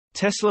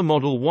Tesla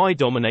Model Y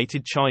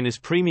dominated China's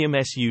premium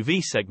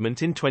SUV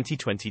segment in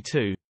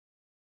 2022.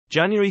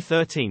 January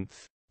 13,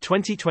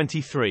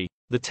 2023.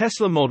 The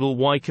Tesla Model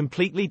Y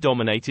completely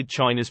dominated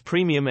China's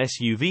premium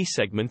SUV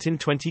segment in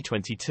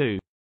 2022.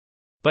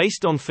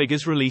 Based on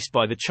figures released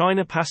by the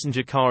China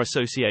Passenger Car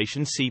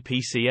Association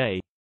 (CPCA),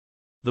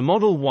 the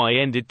Model Y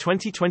ended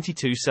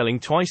 2022 selling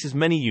twice as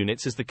many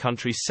units as the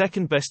country's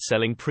second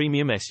best-selling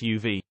premium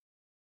SUV.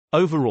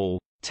 Overall,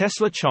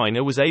 Tesla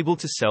China was able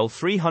to sell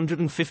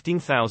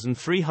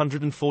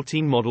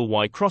 315,314 Model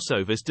Y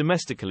crossovers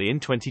domestically in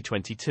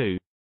 2022.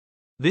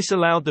 This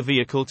allowed the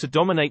vehicle to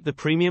dominate the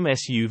premium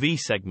SUV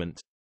segment,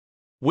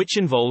 which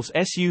involves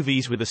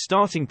SUVs with a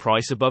starting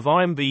price above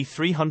RMB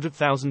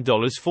 $300,000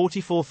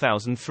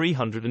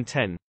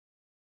 $44,310.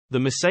 The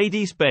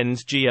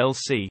Mercedes-Benz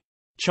GLC,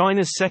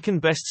 China's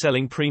second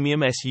best-selling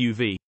premium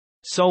SUV,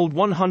 sold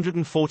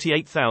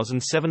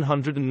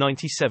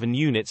 148,797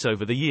 units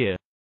over the year.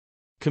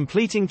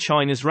 Completing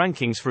China's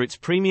rankings for its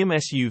premium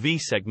SUV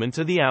segment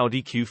are the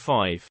Audi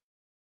Q5,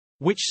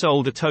 which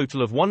sold a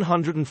total of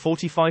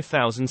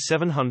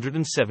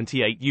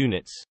 145,778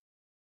 units,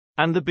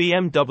 and the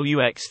BMW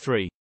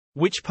X3,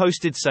 which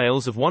posted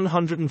sales of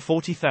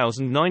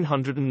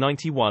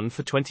 140,991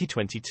 for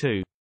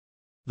 2022.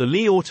 The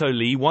Li Auto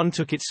Li 1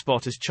 took its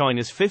spot as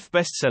China's fifth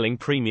best-selling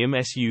premium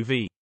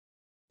SUV,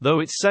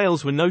 though its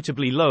sales were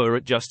notably lower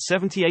at just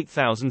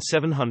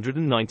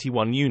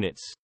 78,791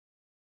 units.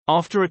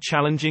 After a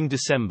challenging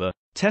December,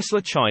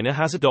 Tesla China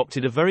has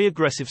adopted a very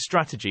aggressive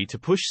strategy to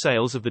push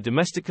sales of the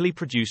domestically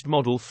produced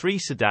Model 3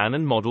 sedan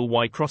and Model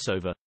Y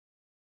crossover.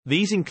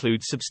 These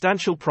include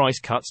substantial price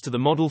cuts to the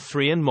Model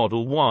 3 and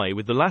Model Y,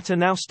 with the latter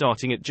now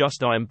starting at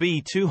just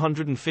RMB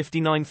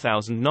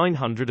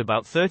 259,900,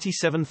 about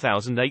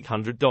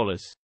 $37,800.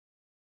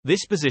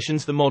 This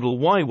positions the Model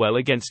Y well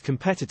against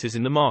competitors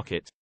in the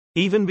market,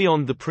 even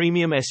beyond the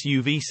premium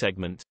SUV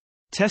segment.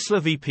 Tesla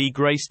VP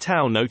Grace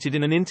Tao noted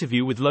in an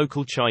interview with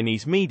local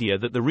Chinese media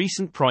that the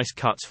recent price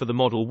cuts for the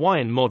Model Y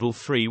and Model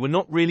 3 were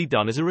not really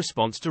done as a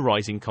response to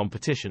rising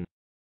competition.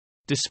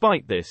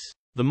 Despite this,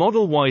 the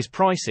Model Y's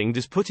pricing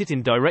does put it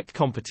in direct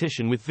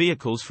competition with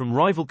vehicles from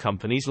rival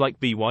companies like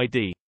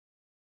BYD.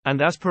 And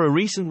as per a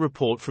recent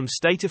report from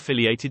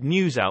state-affiliated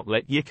news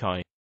outlet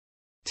Yikai,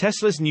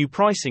 Tesla's new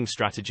pricing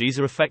strategies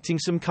are affecting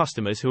some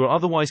customers who are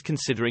otherwise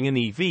considering an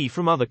EV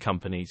from other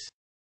companies.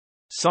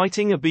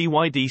 Citing a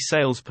BYD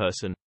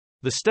salesperson,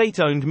 the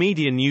state-owned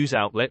media news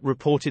outlet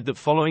reported that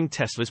following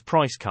Tesla's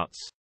price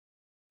cuts,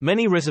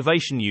 many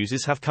reservation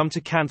users have come to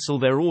cancel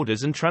their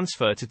orders and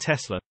transfer to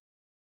Tesla.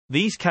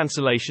 These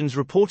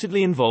cancellations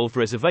reportedly involved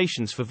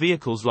reservations for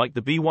vehicles like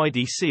the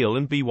BYD Seal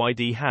and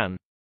BYD Han,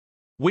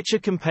 which are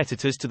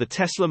competitors to the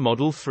Tesla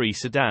Model 3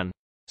 sedan.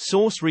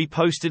 Source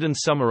reposted and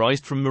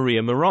summarized from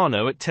Maria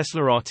Merano at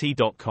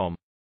TeslaRT.com.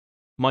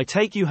 My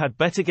take: you had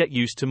better get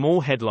used to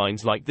more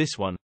headlines like this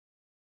one.